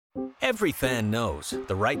Every fan knows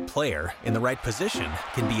the right player in the right position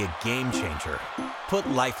can be a game changer. Put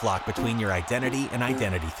LifeLock between your identity and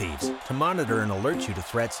identity thieves to monitor and alert you to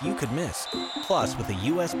threats you could miss. Plus, with a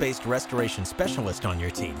U.S.-based restoration specialist on your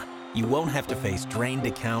team, you won't have to face drained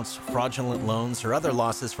accounts, fraudulent loans, or other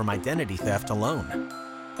losses from identity theft alone.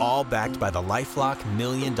 All backed by the LifeLock $1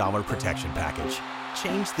 Million Protection Package.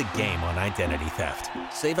 Change the game on identity theft.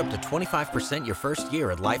 Save up to 25% your first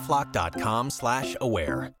year at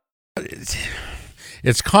LifeLock.com/aware.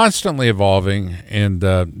 It's constantly evolving, and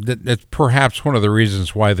it's perhaps one of the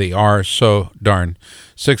reasons why they are so darn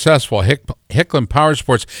successful. Hicklin Power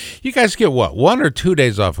Sports, you guys get what, 1 or 2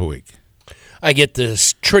 days off a week? I get the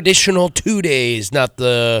traditional 2 days, not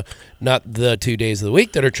the 2 days of the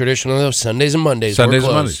week that are traditional, though. Sundays and Mondays. Sundays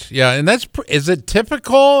and Mondays. Yeah, and is it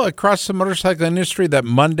typical across the motorcycle industry that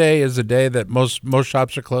Monday is a day that most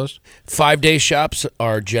shops are closed? 5-day shops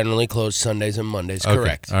are generally closed Sundays and Mondays, okay.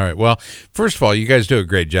 Correct. All right. Well, first of all, you guys do a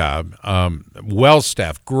great job.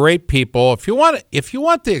 Well-staffed, great people. If you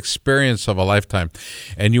want the experience of a lifetime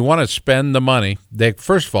and you want to spend the money,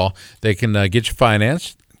 first of all, they can get you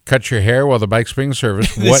financed. Cut your hair while the bike's being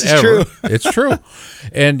serviced, whatever. Is true. It's true.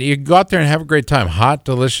 And you can go out there and have a great time. Hot,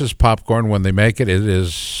 delicious popcorn. When they make it, it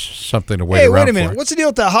is something to wait around for. Hey, wait a minute. What's the deal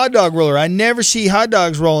with that hot dog roller? I never see hot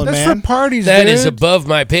dogs rolling, That's man. for parties, That dude. is above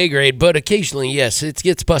my pay grade, but occasionally, yes, it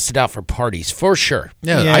gets busted out for parties, for sure.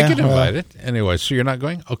 Yeah, I get invited. Anyway, so you're not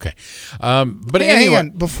going? Okay. But anyway. Hang on.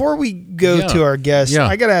 Before we go to our guest,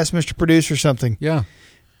 I got to ask Mr. Producer something. Yeah.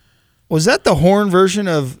 Was that the horn version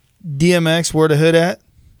of DMX, Where the Hood At?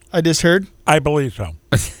 I just heard. I believe so.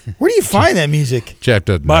 Where do you find that music? Jeff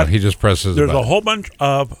doesn't know. He just presses There's the button. a whole bunch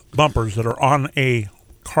of bumpers that are on a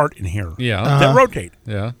cart in here Yeah. that rotate.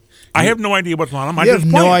 Yeah. I have no idea what's on them. I You just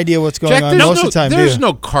have play no it. idea what's going Jack, on most of the time, there's do you?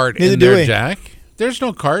 no cart Neither in do there, we. Jack. There's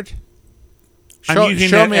no cart. I'm using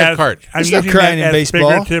show that me as, a cart. I'm It's not using crying that in as baseball.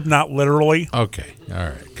 figurative, not literally. Okay. All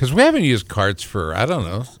right. Because we haven't used carts for, I don't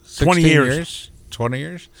know, 20 years. 20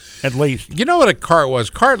 years? At least. You know what a cart was?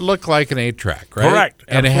 Cart looked like an 8-track, right? Correct.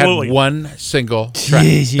 And Absolutely. it had one single track.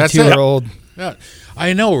 Jeez, you That's two it. are old. Yeah.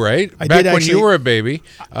 I know, right? I Back did when actually- you were a baby,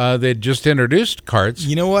 they just introduced carts.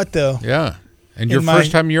 You know what, though? Yeah. And In your my-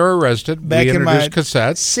 first time you were arrested, Back we in my introduced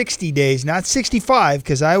cassettes. 60 days, not 65,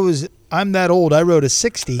 because I'm that old. I rode a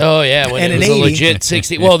 60. Oh, yeah, when And it was an a 80. legit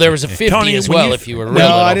 60. Well, there was a 50 Tony, as when well you- if you were real No,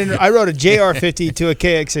 little. I didn't. I rode a JR50 to a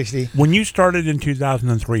KX60. When you started in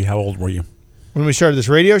 2003, how old were you? When we started this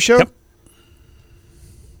radio show? Yep.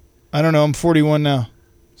 I don't know. I'm 41 now.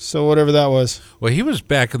 So whatever that was. Well, he was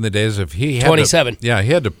back in the days of he had 27. To, yeah,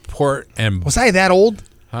 he had to port and Was I that old?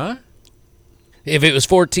 huh? If it was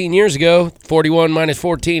 14 years ago, 41 minus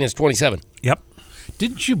 14 is 27. Yep.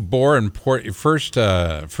 Didn't you bore and port your first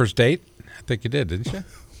date? I think you did, didn't you?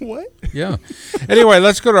 What? Yeah. Anyway,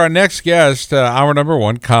 let's go to our next guest. Hour number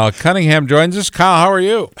 1, Kyle Cunningham joins us. Kyle, how are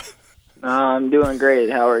you? I'm doing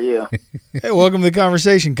great. How are you? Hey, welcome to the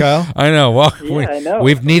conversation, Kyle. I know. Well, Yeah, I know.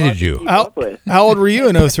 we've It's a lot needed to you. keep up with. How old were you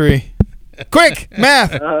in 03? Quick,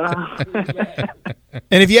 math.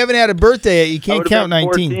 And if you haven't had a birthday yet, you I can't would've count been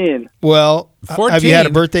 19. 14. Well, 14. have you had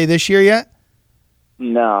a birthday this year yet?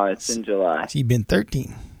 No, it's in July. So you've been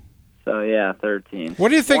 13. So, yeah, 13. What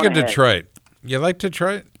do you think One of ahead. Detroit? You like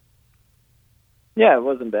Detroit? Yeah, it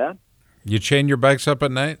wasn't bad. You chain your bikes up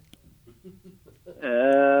at night?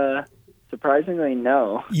 Surprisingly,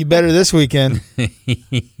 no. You better this weekend.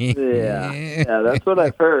 Yeah, that's what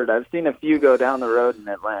I've heard. I've seen a few go down the road in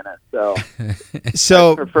Atlanta, so I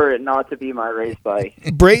So prefer it not to be my race bike.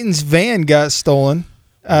 Brayton's van got stolen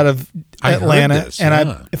out of I heard Atlanta, this, and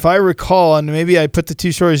yeah. if I recall, and maybe I put the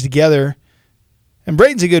two stories together. And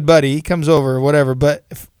Brayton's a good buddy; he comes over or whatever. But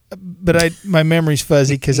my memory's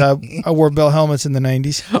fuzzy because I wore bell helmets in the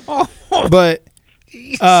 '90s. But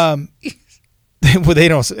well, they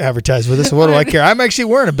don't advertise with us. So what do I care? I'm actually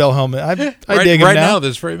wearing a bell helmet. I dig them right now. now,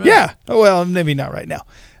 this very minute. Yeah. Oh, well, maybe not right now.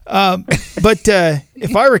 But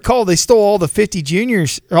if I recall, they stole all the 50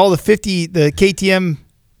 juniors, or all the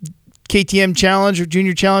KTM challenge or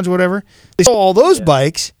junior challenge, whatever. They stole all those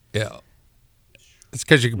bikes. Yeah. It's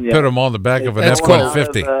because you can Yeah. put them on the back of an That's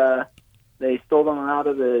F-150. They stole them out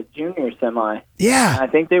of the junior semi. Yeah. I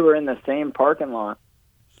think they were in the same parking lot.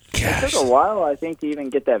 Gosh. It took a while, I think, to even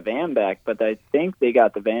get that van back, but I think they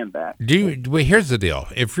got the van back. Well, here's the deal.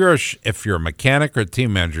 If you're a mechanic or a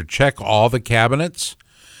team manager, check all the cabinets.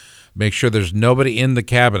 Make sure there's nobody in the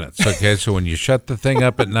cabinets, okay? So when you shut the thing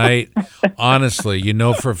up at night, honestly, you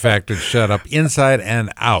know for a fact it's shut up inside and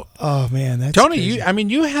out. Oh, man. That's Tony, crazy.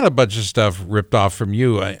 you had a bunch of stuff ripped off from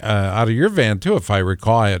you out of your van, too, if I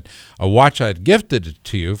recall. I had a watch I had gifted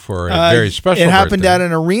to you for a very special It happened birthday. at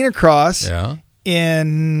an arena cross. Yeah.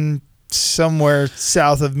 in somewhere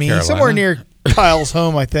south of me, Carolina? somewhere near Kyle's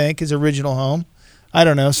home, I think, his original home. I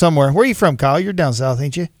don't know, somewhere. Where are you from, Kyle? You're down south,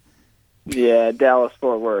 ain't you? Yeah, Dallas,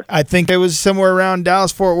 Fort Worth. I think it was somewhere around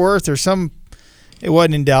Dallas, Fort Worth, or some. It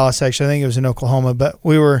wasn't in Dallas, actually. I think it was in Oklahoma, but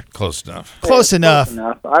we were Close enough. close enough. Close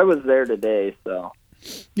enough. I was there today, so.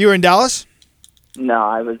 You were in Dallas? No,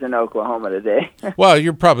 I was in Oklahoma today. Well,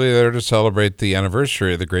 you're probably there to celebrate the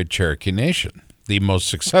anniversary of the Great Cherokee Nation, the most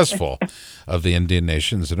successful of the Indian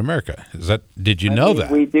nations in America. Did you know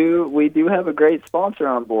that? We do have a great sponsor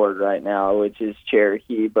on board right now, which is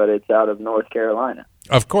Cherokee, but it's out of North Carolina.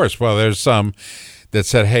 Of course. Well, there's some that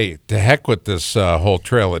said, hey, to heck with this whole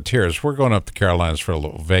Trail of Tears. We're going up to Carolinas for a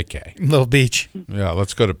little vacay. Little beach. Yeah,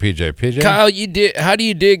 let's go to PJ. PJ? Kyle, how do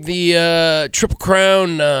you dig the Triple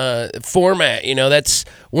Crown format?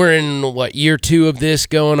 We're in year 2 of this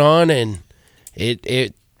going on, and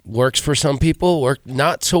it works for some people, work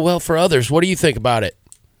not so well for others. What do you think about it?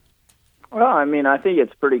 Well, I mean, I think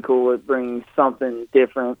it's pretty cool. It brings something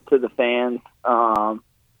different to the fans.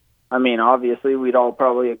 I mean, obviously, we'd all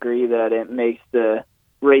probably agree that it makes the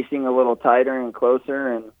racing a little tighter and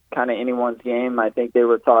closer and kind of anyone's game. I think they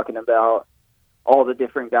were talking about all the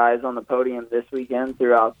different guys on the podium this weekend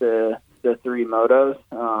throughout the 3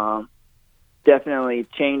 motos. Definitely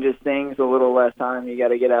changes things, a little less time. You got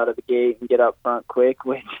to get out of the gate and get up front quick,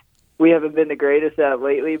 which we haven't been the greatest at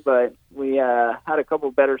lately, but we had a couple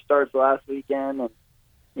better starts last weekend, and,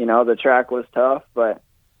 the track was tough, but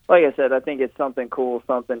like I said, I think it's something cool,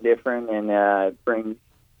 something different, and brings,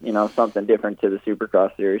 something different to the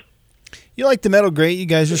Supercross series. You like the metal grate you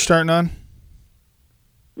guys are starting on?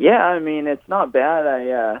 Yeah, I mean, it's not bad.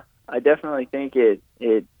 I definitely think it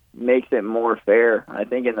makes it more fair. I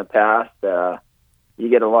think in the past, you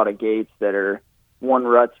get a lot of gates that are, one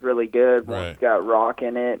rut's really good, one's got rock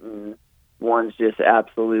in it, and one's just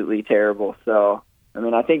absolutely terrible. So, I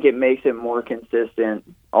mean, I think it makes it more consistent.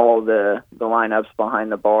 All the lineups behind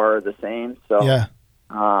the bar are the same. So yeah.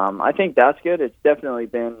 I think that's good. It's definitely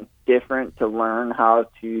been different to learn how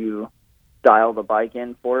to dial the bike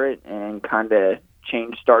in for it and kind of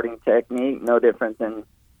change starting technique. No different than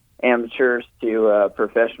amateurs to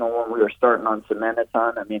professional when we were starting on cement a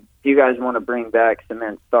ton. I mean, if you guys want to bring back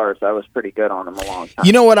cement starts, I was pretty good on them a long time.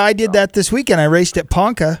 You know what? I did that this weekend. I raced at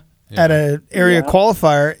Ponca at an area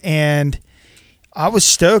qualifier, and I was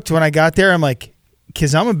stoked when I got there. I'm like,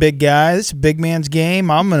 because I'm a big guy. This is a big man's game.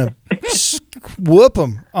 I'm going to whoop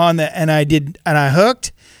him on that. And I did, and I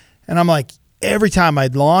hooked. And I'm like, every time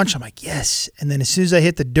I'd launch, I'm like, yes. And then as soon as I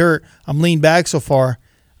hit the dirt, I'm leaned back so far,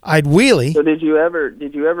 I'd wheelie. So did you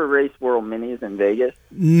ever race World Minis in Vegas?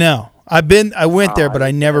 No. I went there, but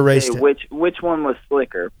I never raced it. Which one was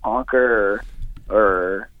slicker, Ponca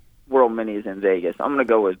or World Minis in Vegas? I'm going to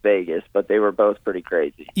go with Vegas, but they were both pretty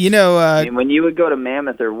crazy. I mean, when you would go to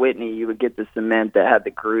Mammoth or Whitney, you would get the cement that had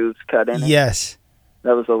the grooves cut in it. Yes.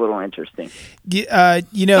 That was a little interesting.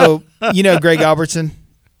 You know Greg Albertson?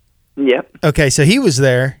 Yep. Okay, so he was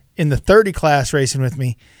there in the 30 class racing with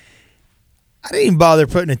me. I didn't even bother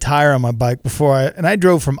putting a tire on my bike and I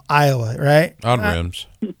drove from Iowa, right? On rims.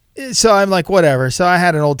 So I'm like, whatever. So I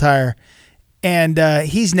had an old tire. And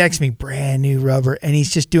he's next to me, brand new rubber, and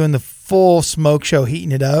he's just doing the full smoke show,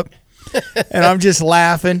 heating it up. And I'm just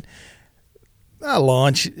laughing. I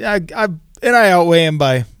launch. I outweigh him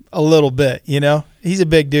by a little bit, He's a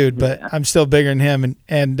big dude, but I'm still bigger than him.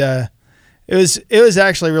 And it was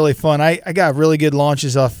actually really fun. I got really good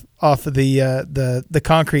launches off of the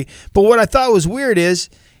concrete. But what I thought was weird is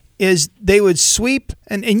they would sweep,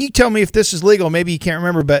 and you tell me if this is legal, maybe you can't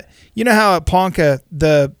remember, but you know how at Ponca,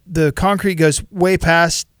 the concrete goes way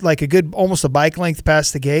past, like almost a bike length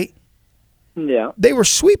past the gate? Yeah. They were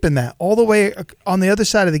sweeping that all the way on the other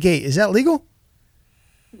side of the gate. Is that legal?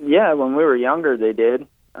 Yeah, when we were younger, they did.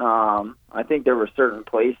 I think there were certain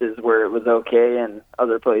places where it was okay and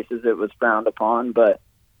other places it was frowned upon, but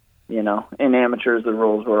in amateurs, the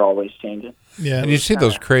rules were always changing. Yeah, and you see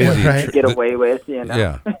those crazy get away with,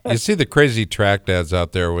 Yeah, you see the crazy track dads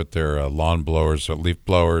out there with their lawn blowers or leaf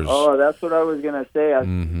blowers. Oh, that's what I was gonna say. I've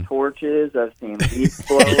seen torches. I've seen leaf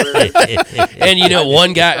blowers. And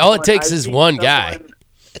one guy. All it takes is one guy.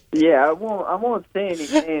 Yeah, I won't say any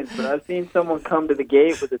names, but I've seen someone come to the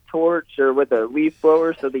gate with a torch or with a leaf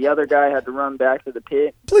blower, so the other guy had to run back to the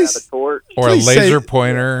pit and have a torch. Or a laser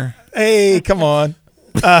pointer. Hey, come on.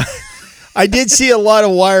 I did see a lot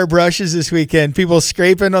of wire brushes this weekend. People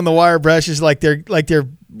scraping on the wire brushes like they're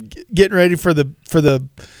getting ready for the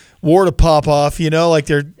war to pop off. Like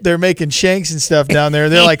they're making shanks and stuff down there.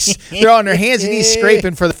 They're on their hands and knees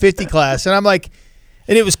scraping for the 50 class, and I'm like,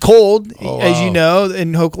 and it was cold, as you know,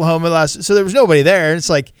 in Oklahoma so there was nobody there. And it's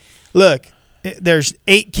like, look, there's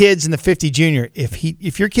 8 kids in the 50 junior.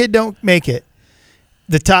 If your kid don't make it,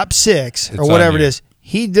 the top 6 It's or whatever on it you. is,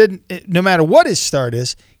 he didn't. No matter what his start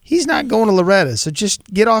is, he's not going to Loretta. So just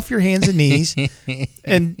get off your hands and knees,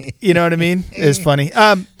 and you know what I mean. It's funny.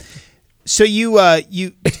 So you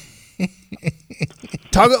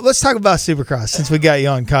let's talk about Supercross since we got you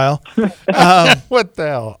on, Kyle. What the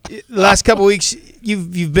hell? The last couple of weeks,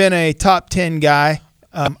 you've been a top 10 guy.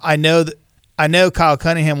 I know Kyle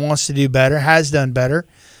Cunningham wants to do better, has done better.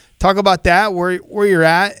 Talk about that, where you're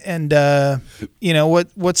at, and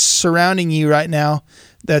what's surrounding you right now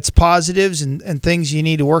that's positives and things you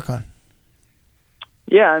need to work on.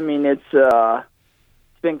 Yeah, I mean it's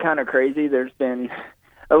been kind of crazy. There's been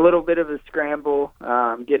a little bit of a scramble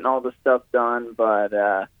getting all the stuff done, but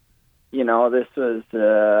this was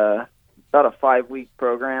about a 5-week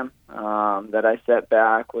program that I set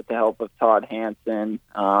back with the help of Todd Hansen,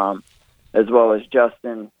 as well as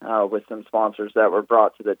Justin, with some sponsors that were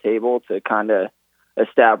brought to the table to kind of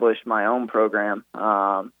establish my own program.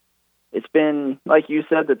 It's been, like you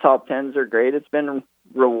said, the top 10s are great. It's been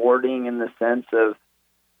rewarding in the sense of,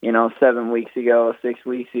 7 weeks ago, 6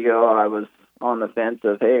 weeks ago, I was on the fence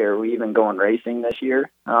of, hey, are we even going racing this year?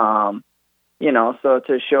 So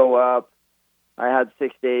to show up, I had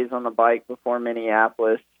 6 days on the bike before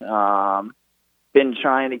Minneapolis. Been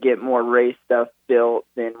trying to get more race stuff built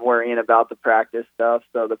than worrying about the practice stuff.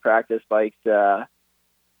 So the practice bike's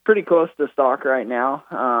pretty close to stock right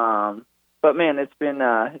now. But man, it's been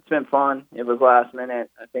fun. It was last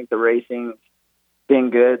minute. I think the racing's been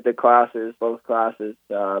good. The classes, both classes,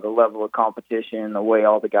 the level of competition, the way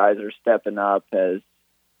all the guys are stepping up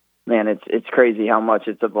it's crazy how much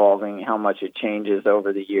it's evolving, how much it changes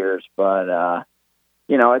over the years. But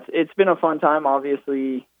it's been a fun time.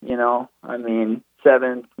 Obviously, 7th,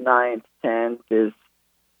 9th, 10th is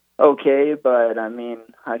okay, but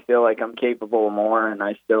I feel like I'm capable of more, and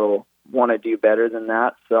I still want to do better than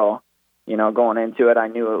that. So, going into it, I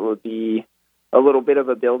knew it would be a little bit of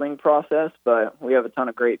a building process, but we have a ton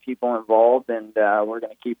of great people involved, and we're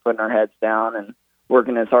going to keep putting our heads down and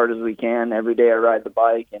working as hard as we can. Every day I ride the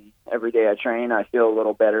bike, and every day I train, I feel a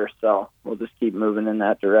little better. So we'll just keep moving in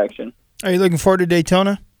that direction. Are you looking forward to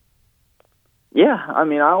Daytona? Yeah, I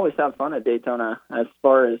always have fun at Daytona. As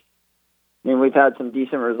far as, we've had some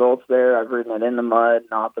decent results there. I've ridden it in the mud,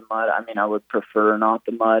 not the mud. I would prefer not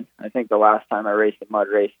the mud. I think the last time I raced a mud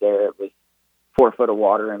race there, it was 4 foot of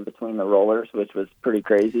water in between the rollers, which was pretty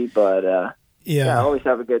crazy. But I always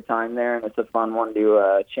have a good time there, and it's a fun one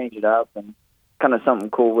to change it up and kind of something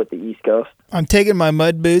cool with the East Coast. I'm taking my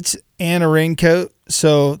mud boots and a raincoat,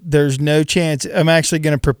 so there's no chance. I'm actually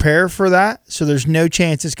going to prepare for that, so there's no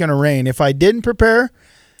chance it's going to rain. If I didn't prepare,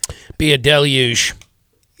 be a deluge.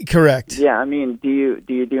 Correct. Yeah, do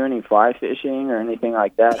you do any fly fishing or anything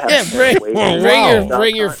like that?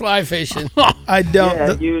 Bring your fly fishing. I don't.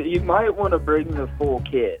 Yeah, you might want to bring the full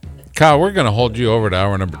kit. Kyle, we're going to hold you over to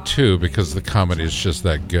hour number 2 because the comedy is just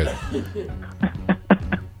that good.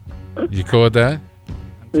 You cool with that?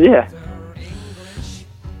 Yeah.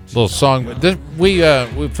 Little song. We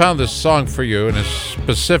found this song for you, and it's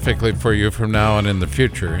specifically for you from now on in the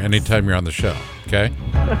future, anytime you're on the show, okay?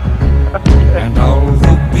 And all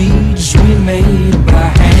the beads we made by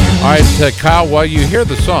hand. All right, Kyle, while you hear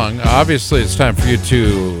the song, obviously it's time for you to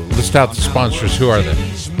list out the sponsors. Who are they?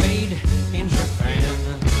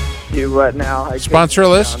 Do what now? Sponsor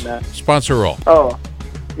list? Sponsor roll. Oh,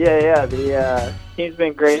 yeah. The team's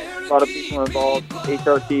been great. A lot of people involved.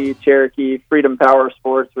 HRT, Cherokee, Freedom Power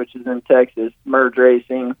Sports, which is in Texas, Merge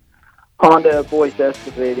Racing, Honda, Boyce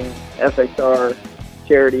Excavating, FXR,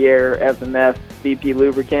 Charity Air, FMF, BP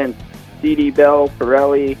Lubricants, CD Bell,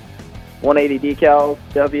 Pirelli, 180 Decals,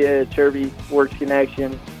 W, Cherby Works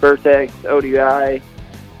Connection, Vertex, ODI,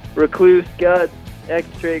 Recluse, Guts,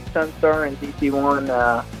 X-Trig, Sunstar, and DC1.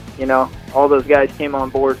 All those guys came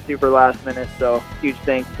on board super last minute, so huge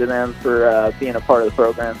thanks to them for being a part of the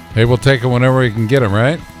program. Hey, we'll take them whenever we can get them,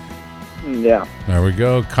 right? Yeah. There we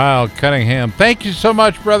go. Kyle Cunningham. Thank you so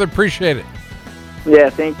much, brother. Appreciate it.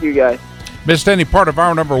 Yeah, thank you, guys. Missed any part of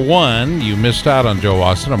hour number 1, you missed out on Joe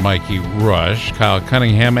Austin and Mikey Rush, Kyle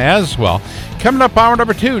Cunningham as well. Coming up, hour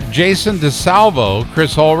number 2, Jason DeSalvo,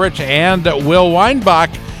 Chris Ulrich, and Will Weinbach.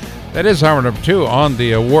 That is hour number 2 on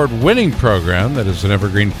the award-winning program that is an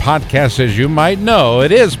evergreen podcast, as you might know.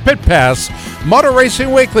 It is Pit Pass Motor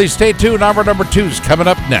Racing Weekly. Stay tuned. Hour number 2 is coming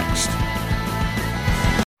up next.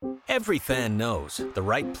 Every fan knows the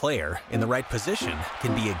right player in the right position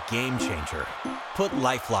can be a game changer. Put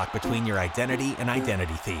LifeLock between your identity and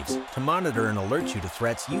identity thieves to monitor and alert you to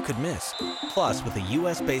threats you could miss. Plus, with a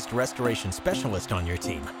U.S.-based restoration specialist on your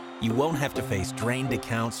team, you won't have to face drained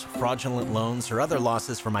accounts, fraudulent loans, or other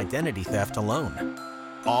losses from identity theft alone.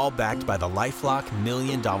 All backed by the LifeLock $1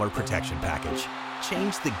 Million Protection Package.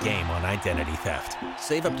 Change the game on identity theft.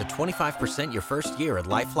 Save up to 25% your first year at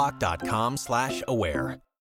LifeLock.com/aware.